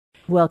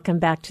Welcome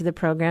back to the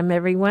program,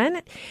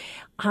 everyone.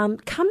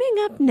 Coming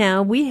up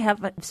now, we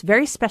have a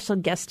very special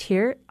guest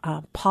here,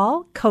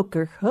 Paul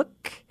Cokerhook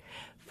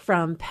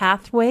from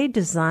Pathway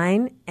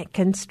Design and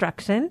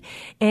Construction.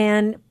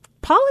 And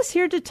Paul is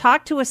here to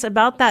talk to us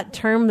about that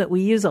term that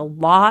we use a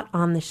lot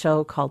on the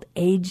show called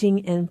aging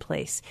in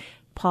place.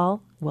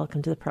 Paul,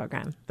 welcome to the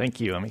program.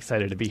 Thank you. I'm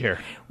excited to be here.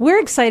 We're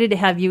excited to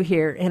have you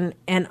here.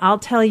 And I'll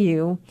tell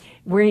you,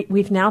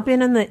 we've now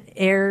been in the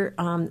air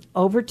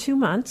over 2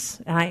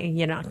 months.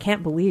 I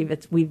can't believe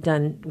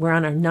we're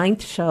on our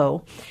 9th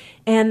show.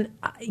 And,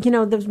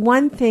 there's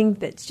one thing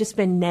that's just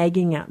been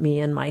nagging at me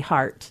in my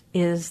heart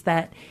is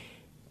that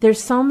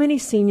there's so many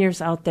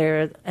seniors out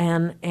there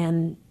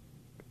and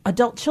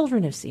adult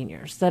children of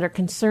seniors that are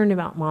concerned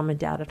about mom and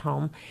dad at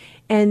home.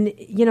 And,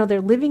 they're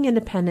living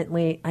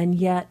independently, and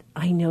yet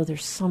I know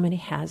there's so many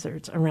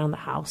hazards around the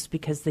house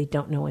because they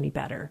don't know any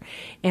better.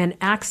 And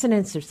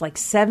accidents, there's like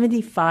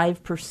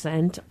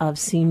 75% of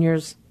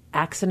seniors'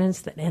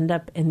 accidents that end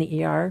up in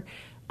the ER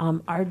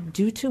are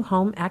due to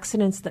home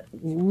accidents that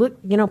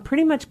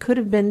pretty much could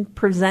have been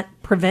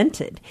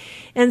prevented.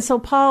 And so,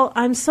 Paul,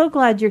 I'm so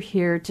glad you're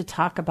here to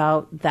talk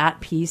about that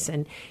piece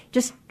and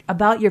just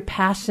about your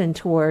passion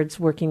towards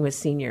working with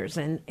seniors.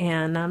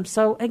 And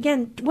so,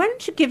 again, why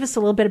don't you give us a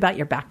little bit about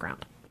your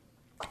background?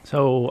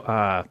 So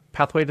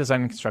Pathway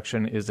Design and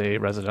Construction is a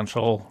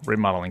residential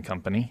remodeling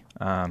company.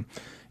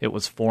 It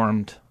was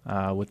formed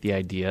with the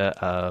idea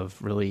of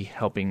really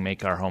helping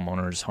make our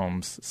homeowners'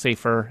 homes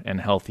safer and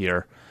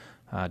healthier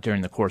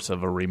during the course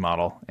of a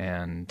remodel.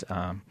 And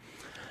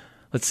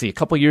a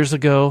couple years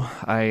ago,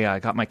 I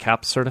got my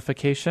CAP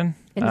certification.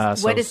 And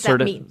what does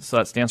that mean? So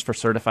that stands for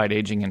Certified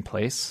Aging in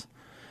Place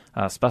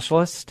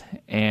Specialist,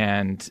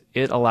 and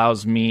it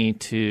allowed me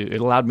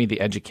the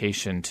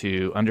education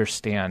to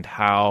understand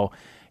how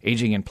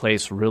aging in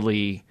place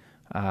really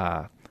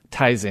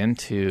ties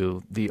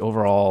into the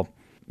overall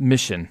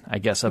mission, I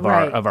guess, of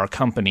our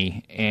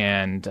company,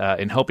 and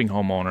in helping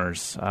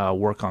homeowners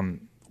work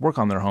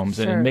on their homes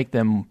and make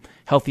them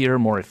healthier,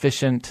 more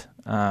efficient.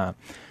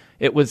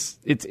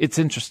 It's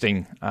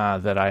interesting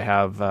that I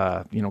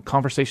have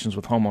conversations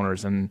with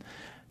homeowners, and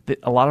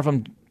a lot of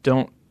them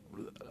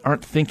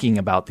aren't thinking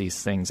about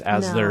these things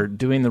as they're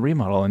doing the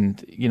remodel.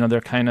 And, they're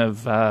kind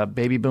of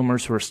baby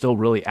boomers who are still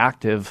really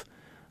active,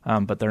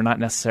 but they're not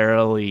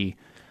necessarily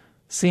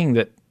seeing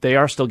that they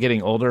are still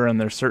getting older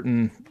and there's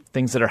certain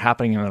things that are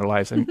happening in their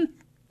lives. And,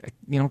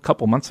 a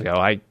couple months ago,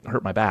 I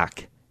hurt my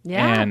back.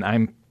 Yeah. And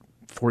I'm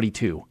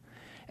 42.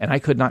 And I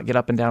could not get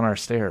up and down our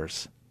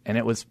stairs. And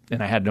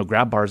I had no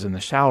grab bars in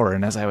the shower.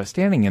 And as I was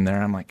standing in there,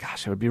 I'm like,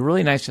 gosh, it would be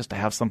really nice just to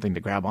have something to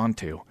grab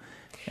onto.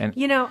 And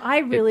I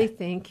really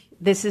think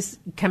this is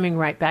coming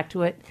right back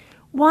to it.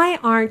 Why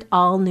aren't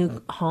all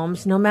new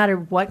homes, no matter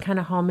what kind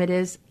of home it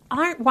is,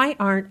 why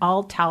aren't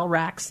all towel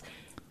racks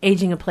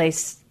aging in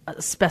place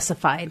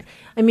specified?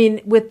 I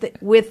mean, with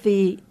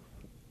the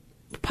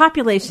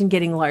population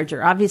getting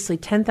larger, obviously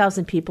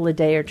 10,000 people a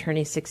day are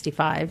turning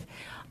 65.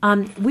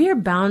 We are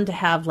bound to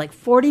have like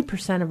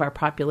 40% of our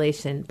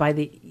population by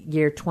the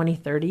year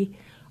 2030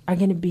 are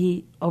going to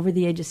be over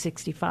the age of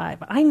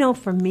 65. I know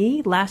for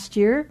me, last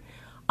year,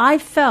 I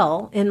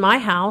fell in my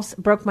house,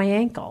 broke my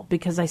ankle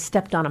because I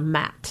stepped on a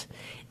mat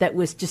that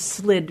was just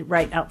slid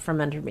right out from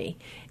under me.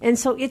 And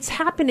so it's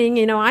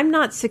happening. I'm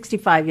not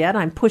 65 yet.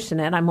 I'm pushing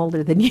it. I'm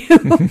older than you.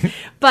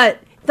 But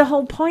the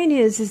whole point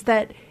is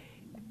that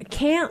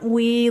can't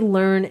we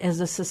learn as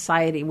a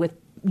society with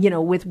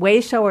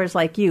way showers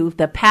like you,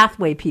 the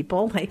Pathway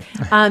people,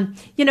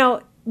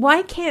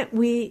 why can't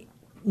we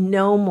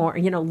know more,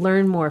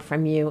 learn more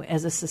from you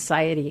as a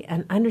society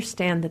and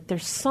understand that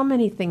there's so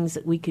many things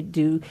that we could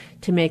do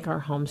to make our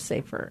homes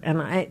safer.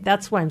 And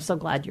that's why I'm so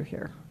glad you're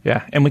here.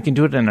 Yeah, and we can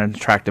do it in an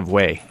attractive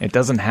way. It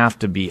doesn't have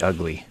to be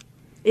ugly.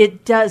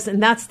 It does,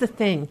 and that's the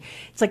thing.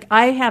 It's like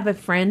I have a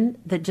friend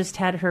that just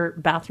had her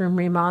bathroom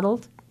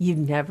remodeled. You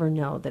never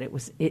know that it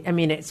was,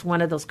 it's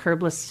one of those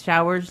curbless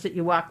showers that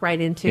you walk right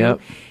into.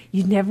 Yep.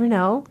 You never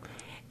know.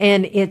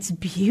 And it's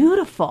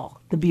beautiful,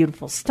 the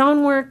beautiful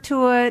stonework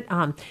to it.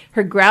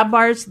 Her grab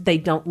bars, they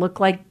don't look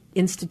like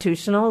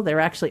institutional. They're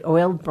actually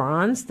oiled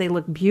bronze. They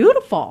look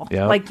beautiful,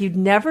 like you'd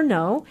never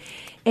know.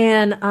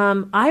 And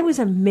I was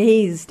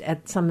amazed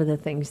at some of the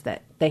things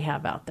that they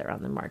have out there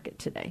on the market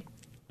today.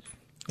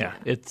 Yeah,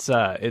 it's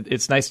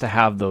nice to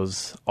have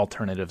those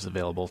alternatives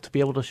available to be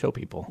able to show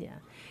people. Yeah.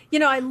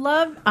 I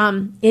love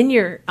in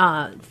your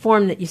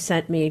form that you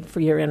sent me for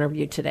your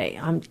interview today,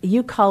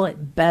 you call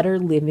it better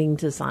living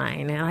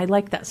design. And I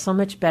like that so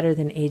much better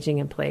than aging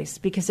in place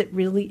because it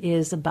really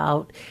is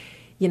about,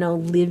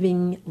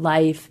 living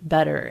life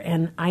better.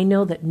 And I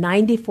know that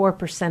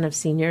 94% of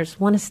seniors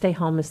want to stay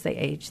home as they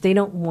age. They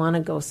don't want to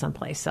go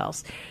someplace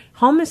else.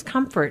 Home is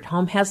comfort.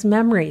 Home has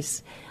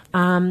memories.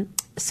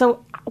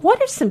 So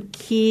what are some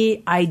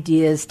key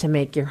ideas to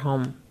make your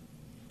home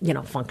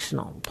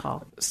functional,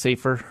 Paul?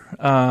 Safer.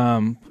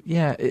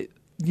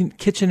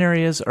 Kitchen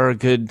areas are a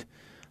good,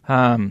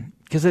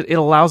 because it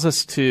allows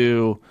us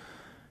to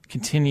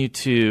continue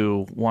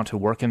to want to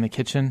work in the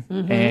kitchen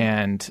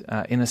and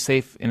in a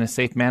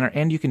safe manner,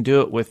 and you can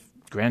do it with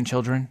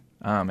grandchildren.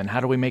 And how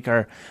do we make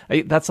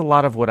that's a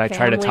lot of what I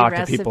try to talk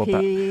to people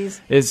about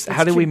is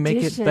how do we make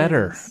it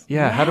better?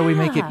 Yeah. How do we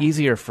make it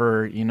easier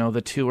for,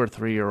 the 2 or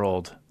 3 year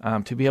old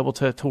to be able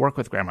to work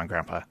with grandma and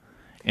grandpa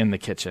in the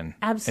kitchen?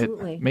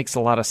 Absolutely. It makes a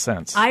lot of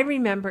sense. I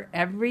remember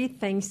every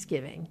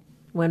Thanksgiving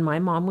when my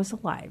mom was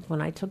alive,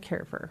 when I took care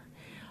of her,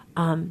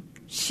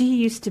 she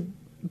used to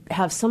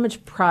have so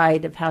much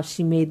pride of how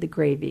she made the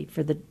gravy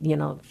for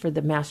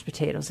the mashed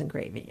potatoes and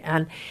gravy.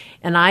 And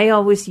I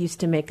always used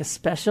to make a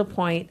special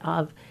point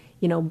of,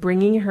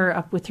 bringing her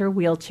up with her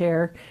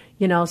wheelchair,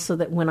 so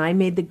that when I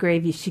made the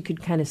gravy, she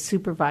could kind of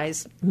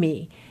supervise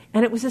me.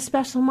 And it was a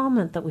special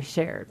moment that we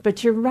shared.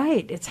 But you're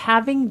right. It's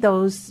having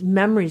those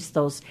memories,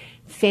 those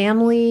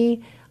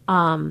family,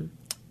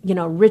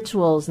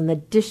 rituals and the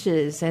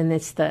dishes. And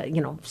it's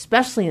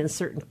especially in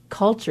certain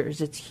cultures,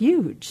 it's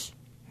huge.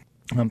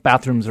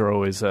 Bathrooms are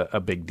always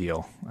a big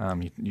deal.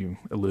 You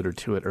alluded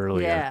to it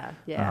earlier.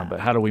 Yeah. But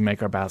how do we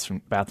make our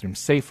bathrooms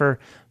safer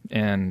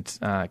and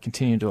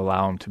continue to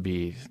allow them to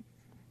be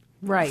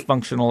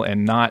functional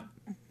and not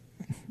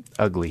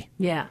ugly?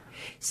 Yeah.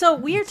 So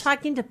we are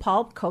talking to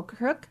Paul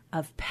Kokrook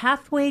of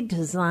Pathway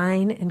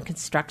Design and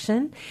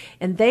Construction,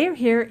 and they are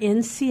here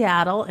in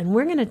Seattle, and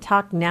we're going to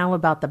talk now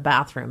about the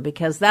bathroom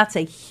because that's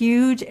a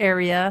huge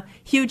area,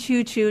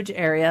 huge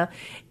area,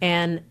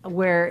 and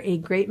where a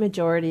great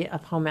majority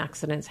of home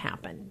accidents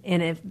happen.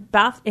 And if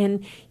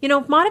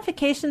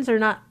modifications are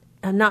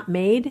not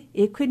made,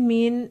 it could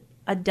mean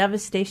a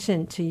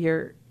devastation to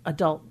your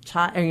adult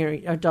child or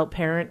your adult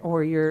parent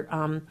or your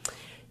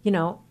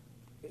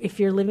if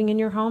you're living in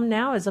your home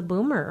now as a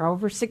boomer or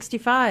over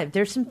 65,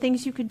 there's some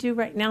things you could do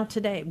right now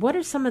today. What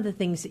are some of the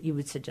things that you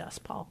would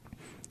suggest, Paul?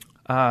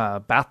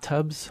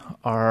 Bathtubs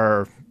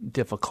are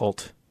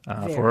difficult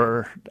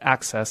for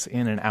access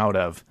in and out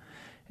of.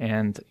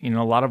 And,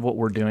 a lot of what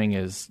we're doing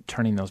is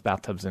turning those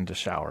bathtubs into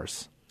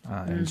showers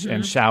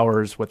and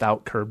showers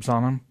without curbs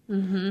on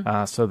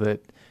them so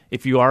that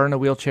if you are in a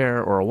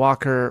wheelchair or a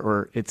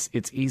walker, it's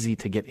easy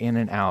to get in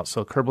and out.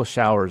 So curbless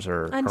showers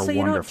are wonderful.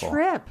 You don't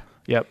trip.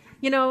 Yep.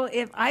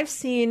 If I've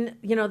seen,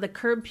 the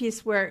curb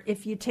piece where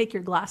if you take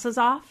your glasses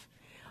off,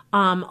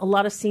 a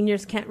lot of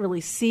seniors can't really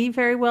see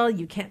very well.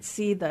 You can't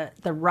see the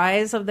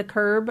rise of the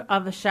curb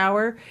of a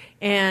shower.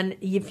 And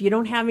if you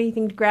don't have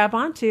anything to grab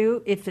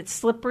onto, if it's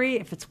slippery,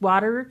 if it's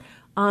water,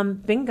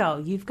 bingo,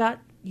 you've got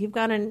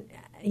an,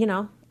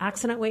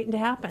 accident waiting to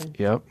happen.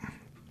 Yep.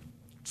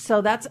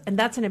 So that's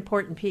an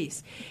important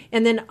piece.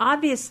 And then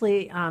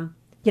obviously,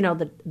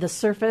 the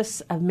surface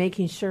of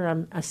making sure,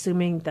 I'm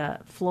assuming the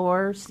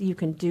floors, you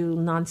can do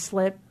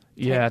non-slip.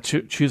 Yeah,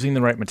 choosing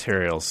the right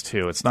materials,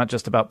 too. It's not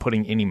just about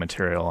putting any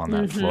material on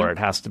that floor. It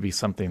has to be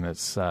something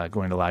that's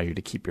going to allow you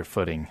to keep your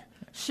footing.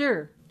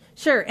 Sure.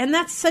 And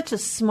that's such a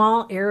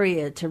small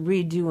area to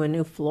redo a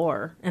new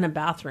floor in a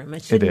bathroom.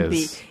 It shouldn't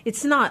be.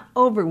 It's not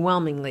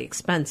overwhelmingly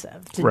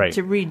expensive to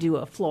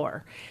redo a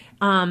floor.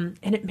 And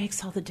it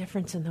makes all the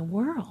difference in the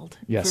world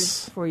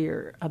for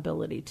your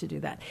ability to do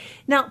that.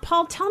 Now,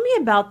 Paul, tell me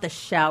about the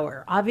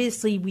shower.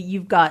 Obviously,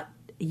 you've got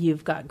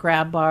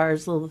grab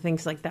bars, little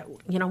things like that.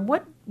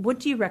 What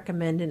do you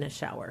recommend in a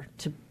shower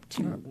to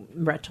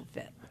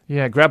retrofit?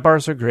 Yeah, grab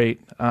bars are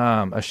great.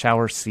 A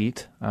shower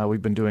seat,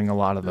 we've been doing a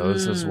lot of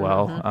those as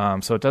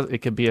well. So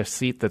it could be a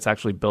seat that's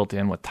actually built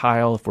in with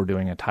tile if we're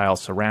doing a tile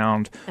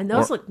surround. And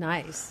those look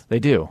nice. They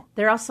do.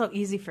 They're also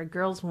easy for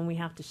girls when we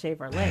have to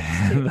shave our legs,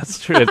 too. That's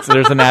true.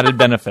 There's an added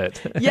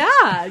benefit.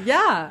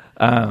 Yeah.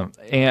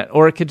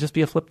 Or it could just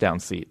be a flip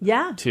down seat.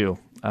 Yeah. Too.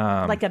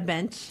 Like a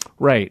bench.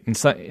 Right.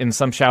 In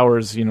some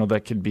showers,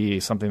 that could be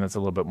something that's a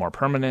little bit more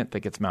permanent that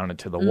gets mounted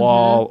to the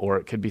wall, or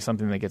it could be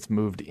something that gets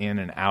moved in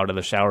and out of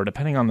the shower,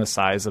 depending on the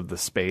size of the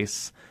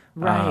space.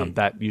 Right.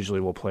 That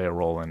usually will play a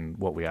role in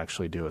what we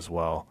actually do as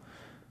well.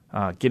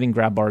 Getting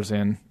grab bars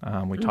in,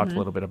 we talked a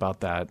little bit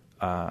about that.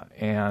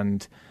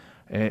 And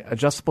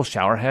adjustable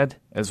shower head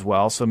as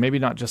well. So maybe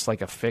not just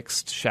like a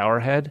fixed shower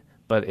head,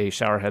 but a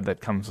shower head that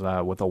comes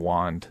with a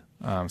wand.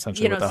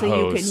 Essentially with a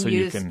hose.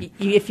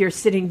 If you're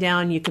sitting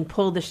down, you can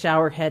pull the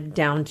shower head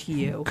down to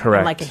you.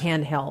 Correct. Like a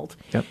handheld.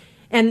 Yep.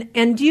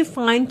 And do you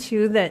find,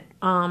 too, that,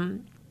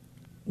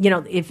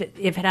 if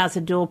it has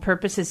a dual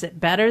purpose, is it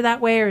better that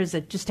way, or is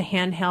it just a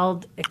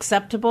handheld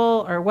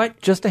acceptable, or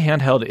what? Just a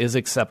handheld is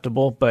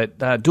acceptable,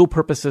 but dual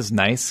purpose is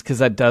nice because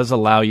that does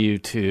allow you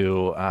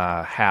to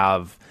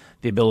have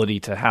the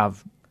ability to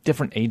have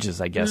different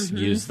ages, I guess,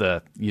 use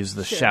the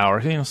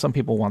shower. Some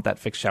people want that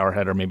fixed shower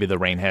head or maybe the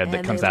rain head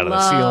that comes out of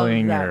the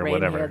ceiling or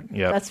whatever.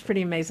 Yeah, that's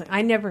pretty amazing.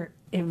 I never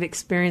have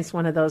experienced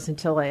one of those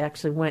until I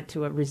actually went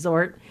to a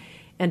resort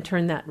and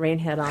turned that rain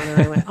head on,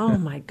 and I went, "Oh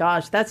my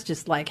gosh, that's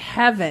just like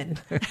heaven."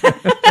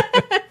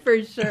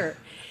 For sure.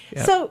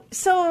 Yep.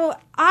 So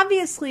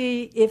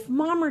obviously, if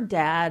mom or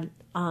dad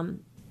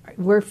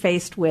we're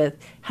faced with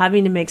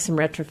having to make some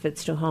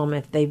retrofits to home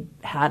if they've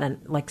had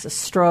a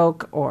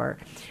stroke or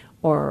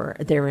or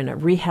they're in a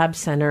rehab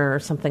center or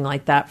something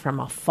like that from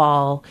a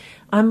fall.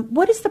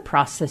 What is the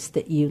process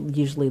that you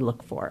usually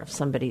look for if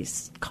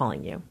somebody's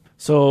calling you?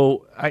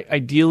 So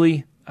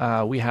ideally,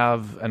 we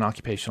have an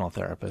occupational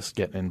therapist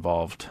get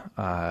involved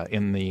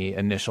in the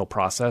initial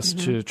process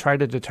to try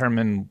to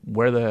determine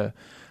where the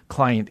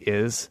client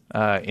is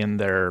in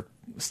their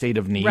state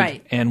of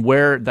need and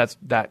where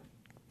that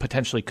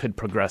potentially could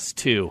progress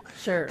to.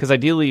 Sure. Because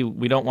ideally,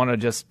 we don't want to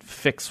just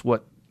fix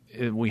what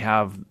we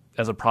have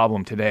as a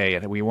problem today.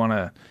 And we want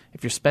to,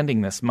 if you're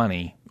spending this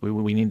money,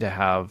 we need to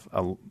have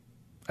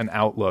an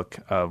outlook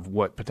of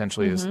what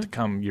potentially is to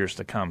come years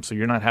to come. So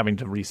you're not having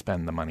to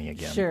re-spend the money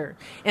again. Sure.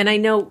 And I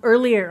know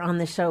earlier on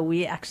the show,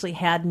 we actually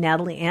had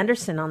Natalie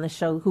Anderson on the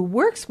show who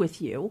works with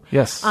you.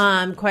 Yes.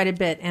 Quite a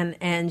bit.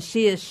 And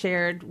she has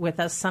shared with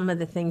us some of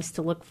the things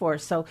to look for.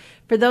 So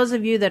for those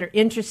of you that are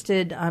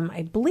interested,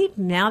 I believe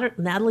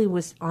Natalie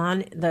was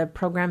on the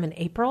program in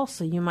April.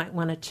 So you might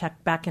want to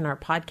check back in our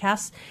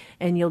podcast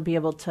and you'll be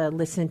able to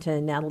listen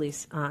to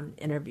Natalie's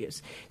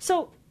interviews.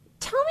 So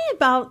tell me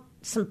about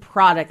some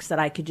products that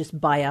I could just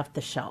buy off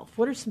the shelf.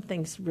 What are some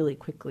things really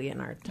quickly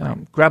in our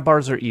time? Grab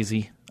bars are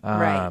easy.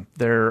 Right.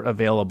 They're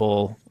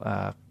available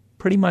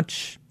pretty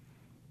much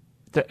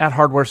at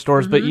hardware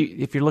stores, but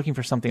if you're looking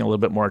for something a little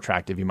bit more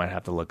attractive, you might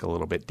have to look a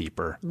little bit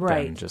deeper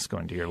than just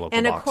going to your local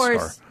and box of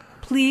course, store.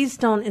 Please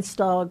don't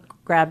install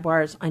grab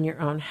bars on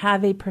your own.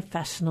 Have a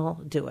professional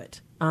do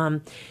it.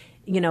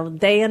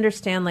 They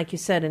understand, like you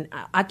said, an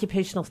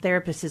occupational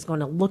therapist is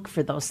going to look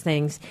for those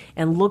things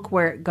and look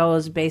where it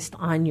goes based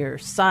on your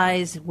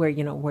size, where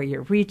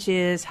your reach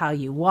is, how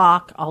you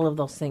walk, all of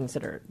those things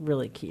that are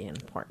really key and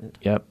important.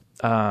 Yep.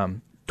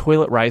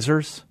 Toilet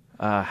risers.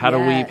 How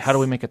do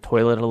we make a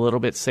toilet a little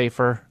bit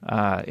safer?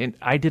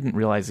 I didn't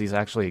realize these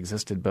actually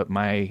existed, but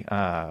my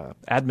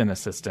admin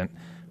assistant,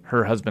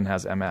 her husband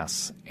has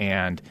MS,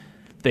 and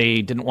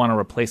they didn't want to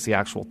replace the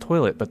actual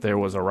toilet, but there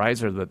was a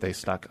riser that they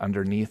stuck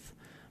underneath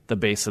the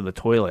base of the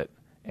toilet,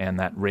 and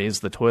that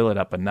raised the toilet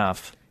up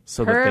enough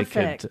so that they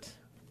could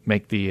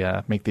make the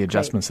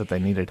adjustments that they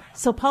needed.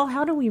 So, Paul,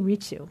 how do we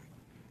reach you?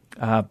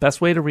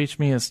 Best way to reach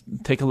me is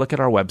take a look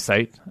at our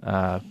website.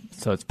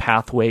 So it's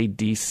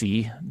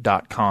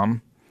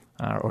pathwaydc.com,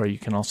 or you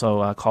can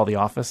also call the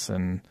office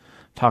and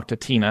talk to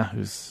Tina,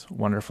 who's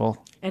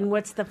wonderful. And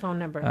what's the phone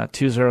number?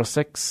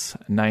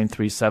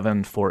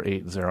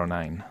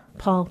 206-937-4809.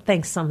 Paul,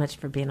 thanks so much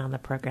for being on the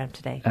program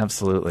today.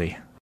 Absolutely.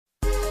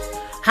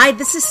 Hi,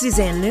 this is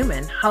Suzanne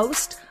Newman,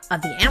 host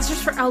of the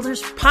Answers for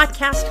Elders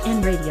podcast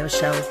and radio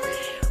show.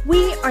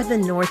 We are the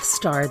North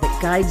Star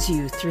that guides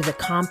you through the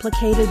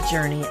complicated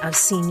journey of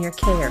senior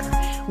care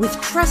with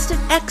trusted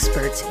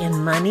experts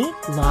in money,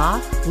 law,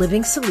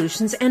 living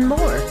solutions, and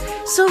more.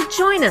 So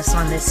join us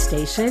on this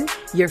station,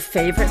 your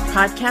favorite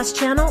podcast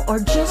channel,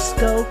 or just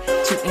go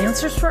to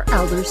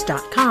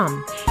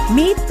AnswersForElders.com.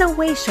 Meet the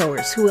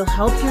Wayshowers who will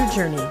help your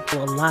journey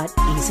go a lot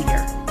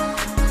easier.